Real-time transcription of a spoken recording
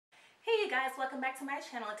guys, welcome back to my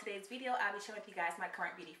channel. In today's video, I'll be sharing with you guys my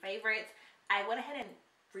current beauty favorites. I went ahead and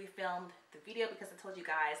refilmed the video because I told you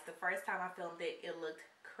guys the first time I filmed it, it looked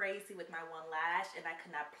crazy with my one lash and I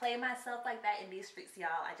could not play myself like that in these streets,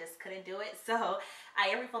 y'all. I just couldn't do it. So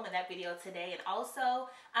I am refilming that video today, and also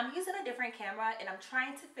I'm using a different camera and I'm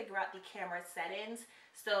trying to figure out the camera settings.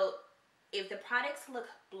 So if the products look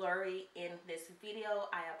blurry in this video,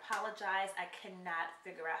 I apologize. I cannot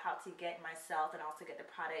figure out how to get myself and also get the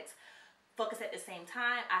products focused at the same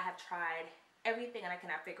time. I have tried everything and I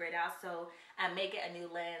cannot figure it out. So I may get a new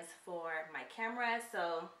lens for my camera.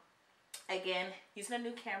 So again, using a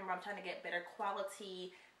new camera, I'm trying to get better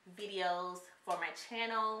quality videos for my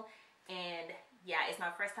channel. And yeah, it's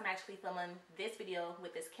my first time actually filming this video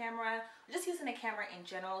with this camera, just using a camera in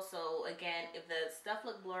general. So again, if the stuff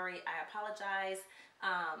look blurry, I apologize.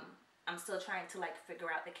 I'm still trying to figure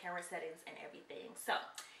out the camera settings and everything. So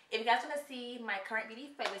if you guys want to see my current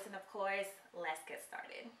beauty favorites, and of course, let's get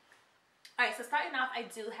started. Alright, so starting off,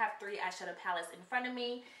 I do have 3 eyeshadow palettes in front of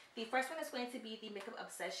me. The first one is going to be the Makeup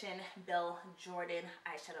Obsession Belle Jordan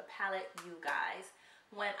eyeshadow palette, you guys.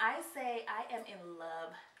 When I say I am in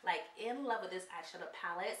love with this eyeshadow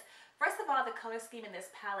palette, first of all, the color scheme in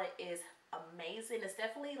this palette is amazing. It's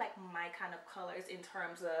definitely my kind of colors in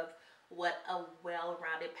terms of what a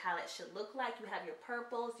well-rounded palette should look like. You have your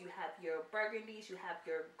purples, you have your burgundies, you have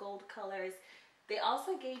your gold colors. They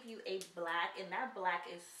also gave you a black, and that black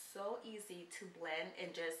is so easy to blend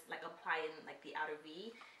and just apply in the outer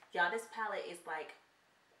V. Y'all, this palette is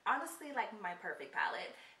honestly my perfect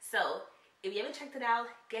palette. So if you haven't checked it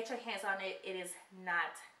out, get your hands on it. It is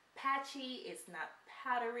not patchy, it's not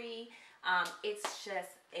powdery. It's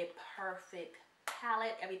just a perfect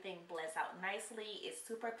palette. Everything blends out nicely. It's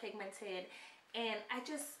super pigmented, and I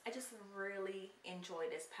just really enjoy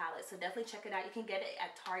this palette. So definitely check it out. You can get it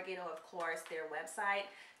at Target or of course their website.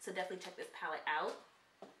 So definitely check this palette out.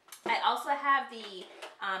 I also have the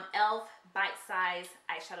E.L.F Bite Size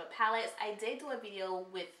eyeshadow palettes. I did do a video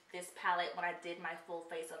with this palette when I did my full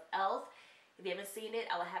face of E.L.F. If you haven't seen it,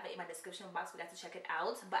 I will have it in my description box. We got to check it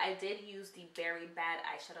out. But I did use the Very Bad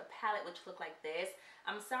eyeshadow palette, which looked like this.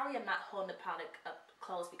 I'm sorry I'm not holding the palette up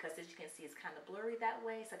close because as you can see, it's kind of blurry that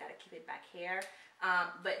way. So I got to keep it back here.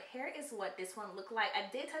 But here is what this one looked like. I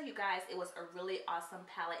did tell you guys it was a really awesome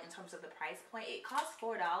palette in terms of the price point. It cost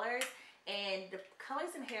 $4. And the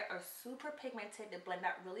colors in here are super pigmented. They blend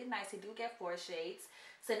out really nice. You do get 4 shades.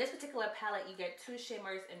 So in this particular palette, you get 2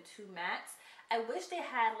 shimmers and 2 mattes. I wish they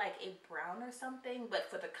had a brown or something, but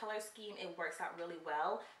for the color scheme, it works out really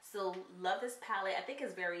well. So love this palette. I think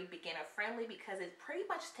it's very beginner friendly because it pretty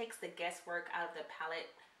much takes the guesswork out of the palette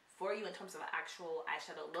for you in terms of an actual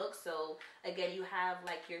eyeshadow look. So again, you have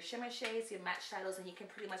your shimmer shades, your matte shadows, and you can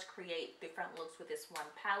pretty much create different looks with this one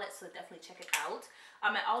palette. So definitely check it out.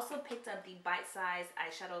 I also picked up the Bite Size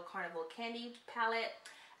eyeshadow Carnival Candy palette.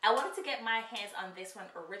 I wanted to get my hands on this one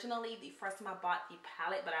originally the first time I bought the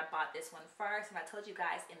palette, but I bought this one first, and I told you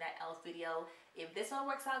guys in that E.L.F video, if this one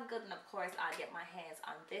works out good, then of course I'll get my hands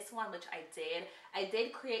on this one, which I did. I did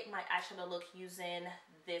create my eyeshadow look using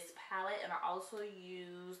this palette, and I also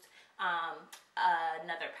used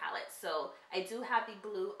another palette. So I do have the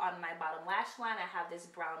blue on my bottom lash line. I have this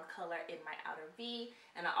brown color in my outer V,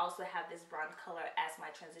 and I also have this brown color as my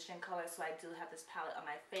transition color. So I do have this palette on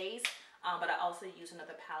my face, but I also use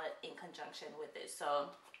another palette in conjunction with it. So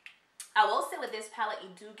I will say with this palette, you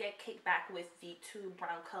do get kickback with the 2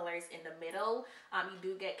 brown colors in the middle. You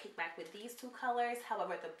do get kickback with these 2 colors.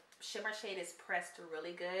 However, the shimmer shade is pressed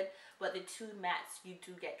really good, but the 2 mattes, you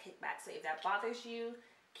do get kickback. So if that bothers you,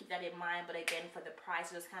 keep that in mind. But again, for the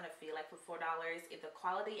price, I just kind of feel like for $4, if the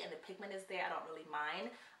quality and the pigment is there, I don't really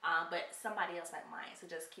mind. But somebody else might mind, so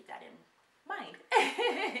just keep that in mind.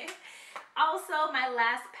 Also, my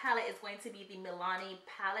last palette is going to be the Milani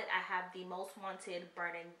palette. I have the Most Wanted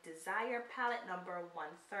Burning Desire palette number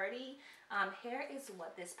 130. Here is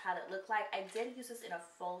what this palette looked like. I did use this in a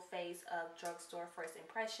full face of drugstore first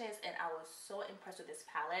impressions, and I was so impressed with this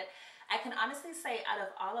palette. I can honestly say out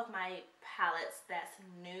of all of my palettes that's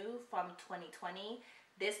new from 2020,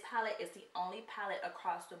 this palette is the only palette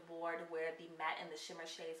across the board where the matte and the shimmer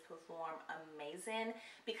shades perform amazing.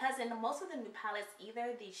 Because in most of the new palettes,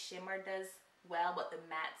 either the shimmer does well, but the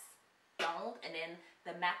mattes don't, and then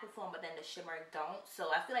the matte perform, but then the shimmer don't.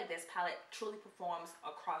 So I feel like this palette truly performs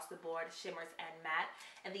across the board, shimmers and matte.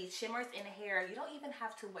 And these shimmers in here, you don't even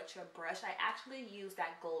have to wet your brush. I actually used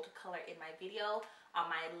that gold color in my video on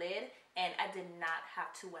my lid, and I did not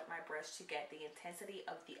have to wet my brush to get the intensity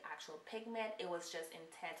of the actual pigment. It was just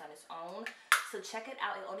intense on its own. So check it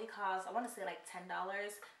out. It only costs, I want to say $10.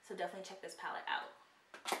 So definitely check this palette out.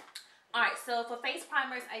 Alright, so for face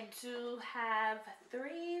primers, I do have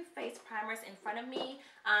 3 face primers in front of me.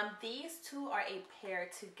 These two are a pair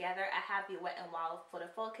together. I have the Wet n Wild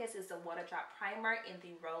Photofocus. It's a water drop primer in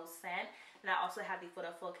the rose scent. And I also have the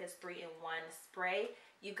Photofocus 3-in-1 spray.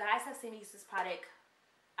 You guys have seen me use this product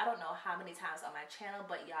I don't know how many times on my channel,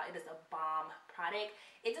 but y'all, it is a bomb product.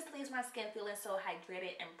 It just leaves my skin feeling so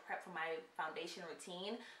hydrated and prepped for my foundation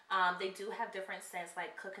routine. They do have different scents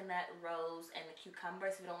like coconut, rose, and the cucumber.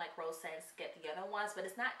 So if you don't like rose scents, get the other ones, but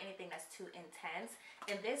it's not anything that's too intense.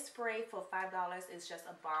 And this spray for $5 is just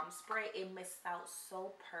a bomb spray. It mixes out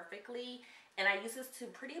so perfectly. And I use this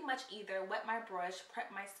to pretty much either wet my brush,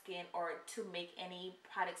 prep my skin, or to make any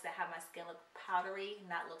products that have my skin look powdery,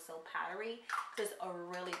 not look so powdery. So it's a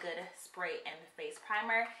really good spray and face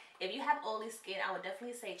primer. If you have oily skin, I would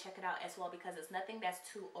definitely say check it out as well, because it's nothing that's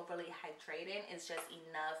too overly hydrating. It's just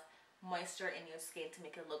enough moisture in your skin to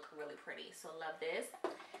make it look really pretty. So love this.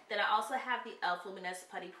 Then I also have the E.L.F Luminous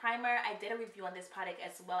Putty Primer. I did a review on this product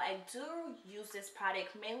as well. I do use this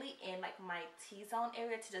product mainly in like my T-zone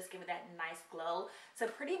area to just give it that nice glow.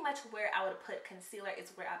 So pretty much where I would put concealer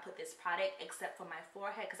is where I put this product, except for my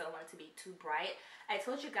forehead because I don't want it to be too bright. I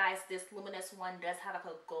told you guys this Luminous one does have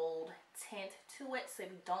like a gold tint to it, so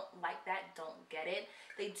if you don't like that, don't get it.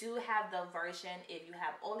 They do have the version if you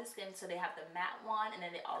have oily skin, so they have the matte one, and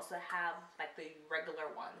then they also have like the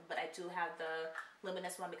regular one, but I do have the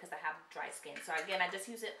Luminous one because I have dry skin. So again, I just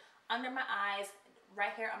use it under my eyes,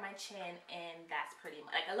 right here on my chin, and that's pretty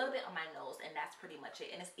much, like a little bit on my nose, and that's pretty much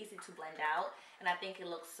it. And it's easy to blend out, and I think it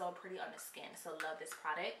looks so pretty on the skin. So love this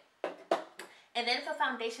product. And then for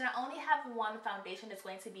foundation, I only have one foundation. It's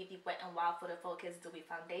going to be the Wet n Wild Photofocus Dewy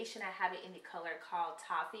Foundation. I have it in the color called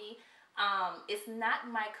Toffee. It's not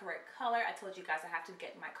my correct color. I told you guys I have to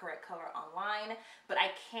get my correct color online, but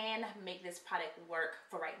I can make this product work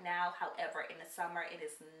for right now. However, in the summer, it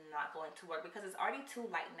is not going to work because it's already too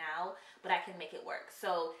light now, but I can make it work.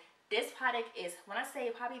 So this product is, when I say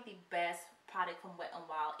probably the best product from Wet n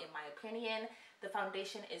Wild in my opinion. The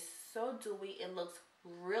foundation is so dewy. It looks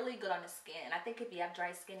really good on the skin. I think if you have dry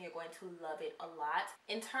skin, you're going to love it a lot.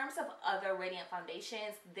 In terms of other radiant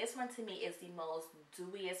foundations, this one to me is the most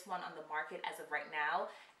dewiest one on the market as of right now.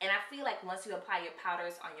 And I feel like once you apply your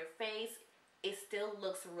powders on your face, it still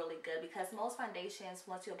looks really good, because most foundations,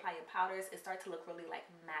 once you apply your powders, it starts to look really like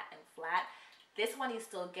matte and flat. This one, you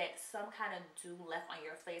still get some kind of dew left on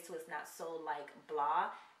your face, so it's not so like blah.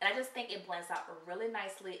 And I just think it blends out really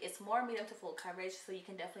nicely. It's more medium to full coverage, so you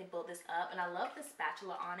can definitely build this up. And I love the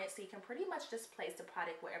spatula on it, so you can pretty much just place the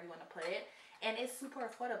product wherever you want to put it. And it's super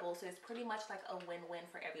affordable, so it's pretty much like a win-win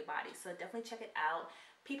for everybody. So definitely check it out.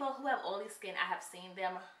 People who have oily skin, I have seen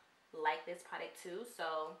them like this product too.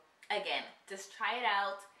 So again, just try it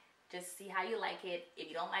out. Just see how you like it. If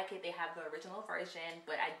you don't like it, they have the original version.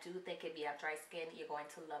 But I do think if you have dry skin, you're going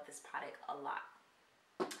to love this product a lot.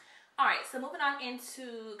 Alright, so moving on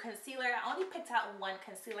into concealer. I only picked out one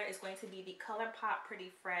concealer. It's going to be the ColourPop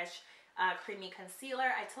Pretty Fresh Creamy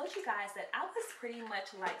Concealer. I told you guys that I was pretty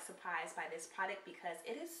much like surprised by this product because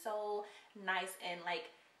it is so nice and like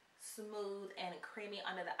smooth and creamy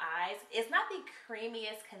under the eyes. It's not the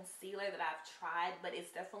creamiest concealer that I've tried, but it's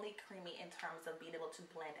definitely creamy in terms of being able to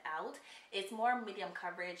blend out. It's more medium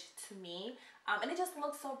coverage to me, and it just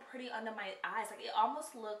looks so pretty under my eyes. Like it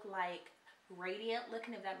almost looked like radiant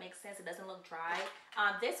looking, if that makes sense. It doesn't look dry.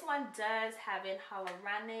 This one does have in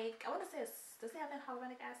hyaluronic, I want to say, does it have in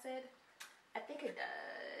hyaluronic acid? I think it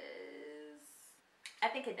does. I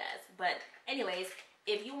think it does. But anyways,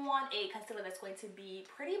 if you want a concealer that's going to be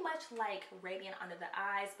pretty much like radiant under the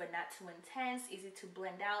eyes, but not too intense, easy to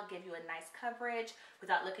blend out, give you a nice coverage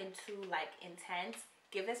without looking too like intense,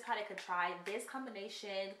 give this product a try. This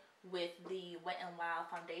combination with the Wet n Wild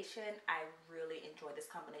foundation, I really enjoy this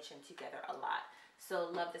combination together a lot. So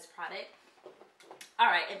love this product.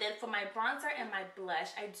 Alright, and then for my bronzer and my blush,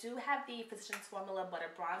 I do have the Physicians Formula Butter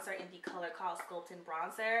Bronzer in the color called Sculpting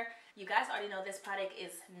Bronzer. You guys already know this product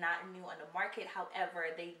is not new on the market. However,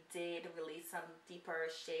 they did release some deeper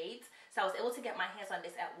shades. So I was able to get my hands on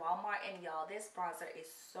this at Walmart, and y'all, this bronzer is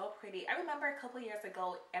so pretty. I remember a couple years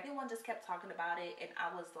ago, everyone just kept talking about it, and I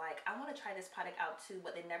was like, I want to try this product out too,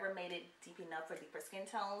 but they never made it deep enough for deeper skin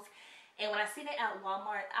tones. And when I seen it at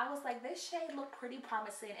Walmart, I was like, this shade looked pretty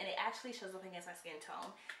promising, and it actually shows up against my skin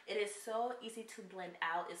tone. It is so easy to blend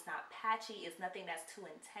out. It's not patchy. It's nothing that's too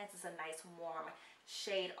intense. It's a nice warm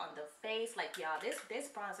shade on the face. Like y'all, this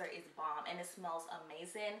bronzer is bomb, and it smells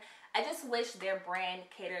amazing. I just wish their brand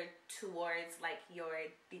catered towards like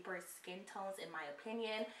your deeper skin tones, in my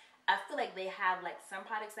opinion. I feel like they have like some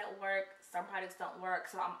products that work, some products don't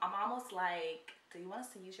work. So I'm almost like do you want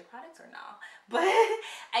us to use your products or no? But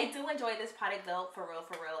I do enjoy this product though, for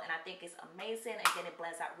real, and I think it's amazing. Again, it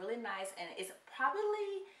blends out really nice, and it's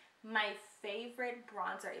probably my favorite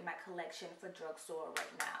bronzer in my collection for drugstore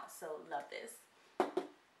right now. So love this.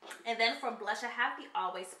 And then for blush, I have the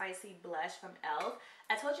Always Spicy blush from E.L.F.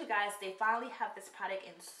 I told you guys they finally have this product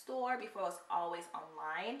in store. Before it was always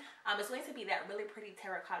online. It's going to be that really pretty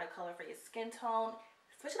terracotta color for your skin tone,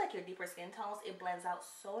 especially like your deeper skin tones. It blends out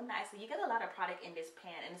so nicely. You get a lot of product in this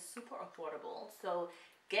pan, and it's super affordable. So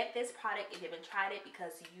get this product if you haven't tried it,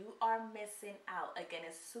 because you are missing out. Again,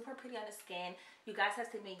 it's super pretty on the skin. You guys have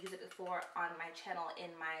seen me use it before on my channel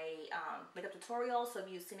in my makeup tutorial, so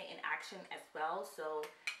you've seen it in action as well. So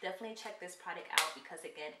definitely check this product out, because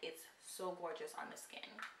again, it's so gorgeous on the skin.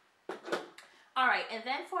 Alright, and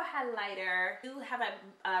then for highlighter, you have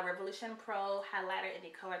a Revolution Pro highlighter in the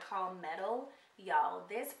color called Metal. Y'all,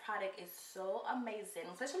 this product is so amazing,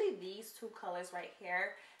 especially these two colors right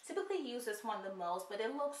here. Typically use this one the most, but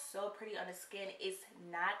it looks so pretty on the skin. It's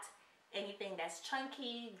not anything that's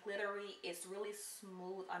chunky, glittery. It's really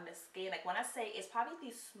smooth on the skin. Like when I say it's probably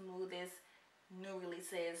the smoothest new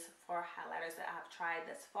releases for highlighters that I've tried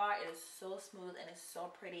thus far. It is so smooth and it's so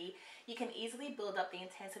pretty. You can easily build up the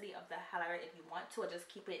intensity of the highlighter if you want to, or just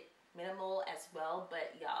keep it minimal as well.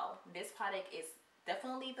 But y'all, this product is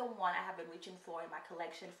definitely the one I have been reaching for in my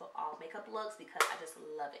collection for all makeup looks, because I just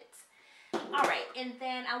love it. Alright, and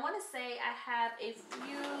then I want to say I have a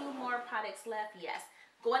few more products left. Yes,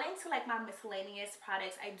 going into like my miscellaneous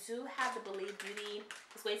products, I do have the Believe Beauty.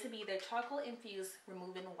 It's going to be their charcoal infused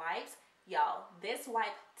removing wipes. Y'all, this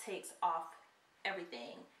wipe takes off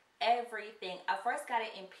everything. I first got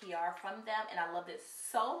it in PR from them, and I loved it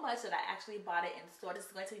so much that I actually bought it in store. This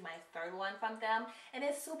is going to be my third one from them, and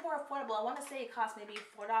it's super affordable. I want to say it costs maybe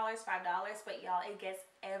 $4, $5, but y'all, it gets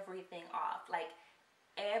everything off. Like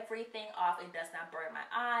everything off. It does not burn my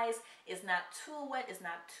eyes. It's not too wet. It's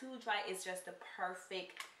not too dry. It's just the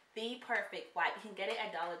perfect wipe. You can get it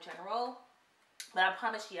at Dollar General, but I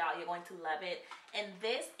promise y'all, you're going to love it. And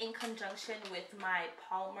this, in conjunction with my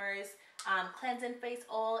Palmer's cleansing face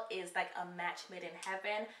oil, is like a match made in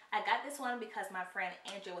heaven. I got this one because my friend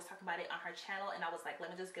Andrea was talking about it on her channel, and I was like,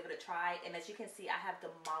 let me just give it a try. And as you can see, I have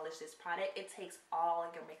demolished this product. It takes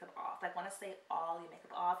all your makeup off. Like when I say all your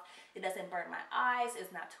makeup off, it doesn't burn my eyes.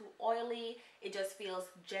 It's not too oily. It just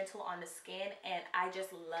feels gentle on the skin, and I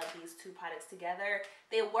just love these two products together.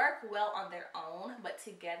 They work well on their own, but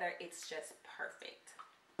together it's just perfect.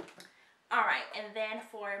 All right, and then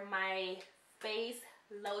for my face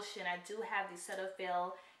lotion, I do have the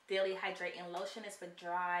Cetaphil Daily Hydrating Lotion. It's for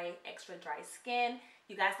dry, extra dry skin.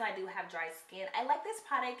 You guys know I do have dry skin. I like this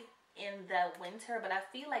product in the winter, but I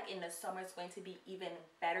feel like in the summer it's going to be even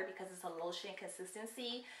better because it's a lotion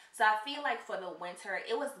consistency. So I feel like for the winter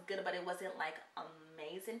it was good, but it wasn't like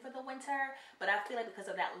amazing for the winter. But I feel like because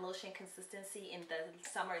of that lotion consistency in the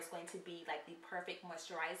summer, it's going to be like the perfect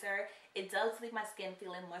moisturizer. It does leave my skin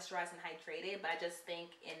feeling moisturized and hydrated, but I just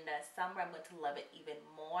think in the summer I'm going to love it even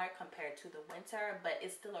more compared to the winter. But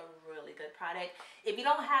it's still a really good product. If you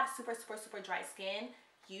don't have super dry skin,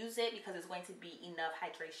 use it, because it's going to be enough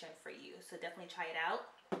hydration for you. So definitely try it out.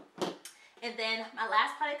 And then my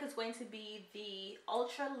last product is going to be the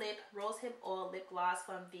Ultra Lip Rosehip Oil Lip Gloss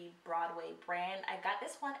from the Broadway brand. I got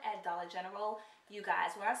this one at Dollar General. You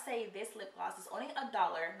guys, when I say this lip gloss is only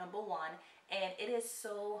 $1, number one, and it is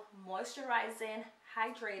so moisturizing,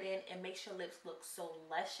 hydrating, and makes your lips look so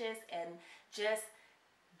luscious and just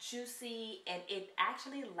juicy, and it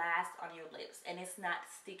actually lasts on your lips, and it's not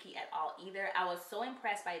sticky at all either. I was so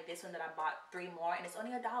impressed by this one that I bought 3 more, and it's only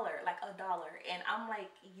 $1, like $1, and I'm like,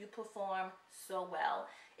 you perform so well.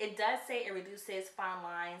 It does say it reduces fine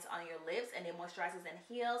lines on your lips, and it moisturizes and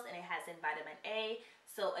heals, and it has in vitamin A.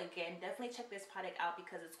 So again, definitely check this product out,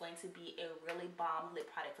 because it's going to be a really bomb lip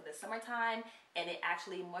product for the summertime, and it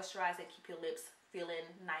actually moisturizes and keep your lips feeling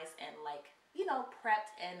nice and like, you know, prepped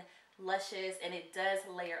and luscious, and it does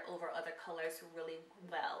layer over other colors really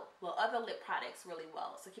well. Well, other lip products really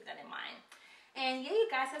well, so keep that in mind. And yeah, you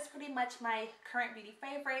guys, that's pretty much my current beauty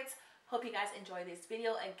favorites. Hope you guys enjoy this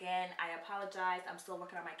video. Again, I apologize. I'm still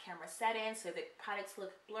working on my camera settings, so if the products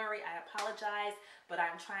look blurry, I apologize, but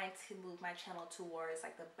I'm trying to move my channel towards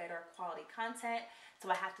like the better quality content, so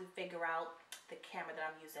I have to figure out the camera that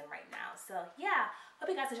I'm using right now. So yeah, hope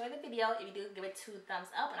you guys enjoyed the video. If you do, give it 2 thumbs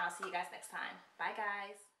up, and I'll see you guys next time. Bye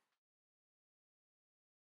guys.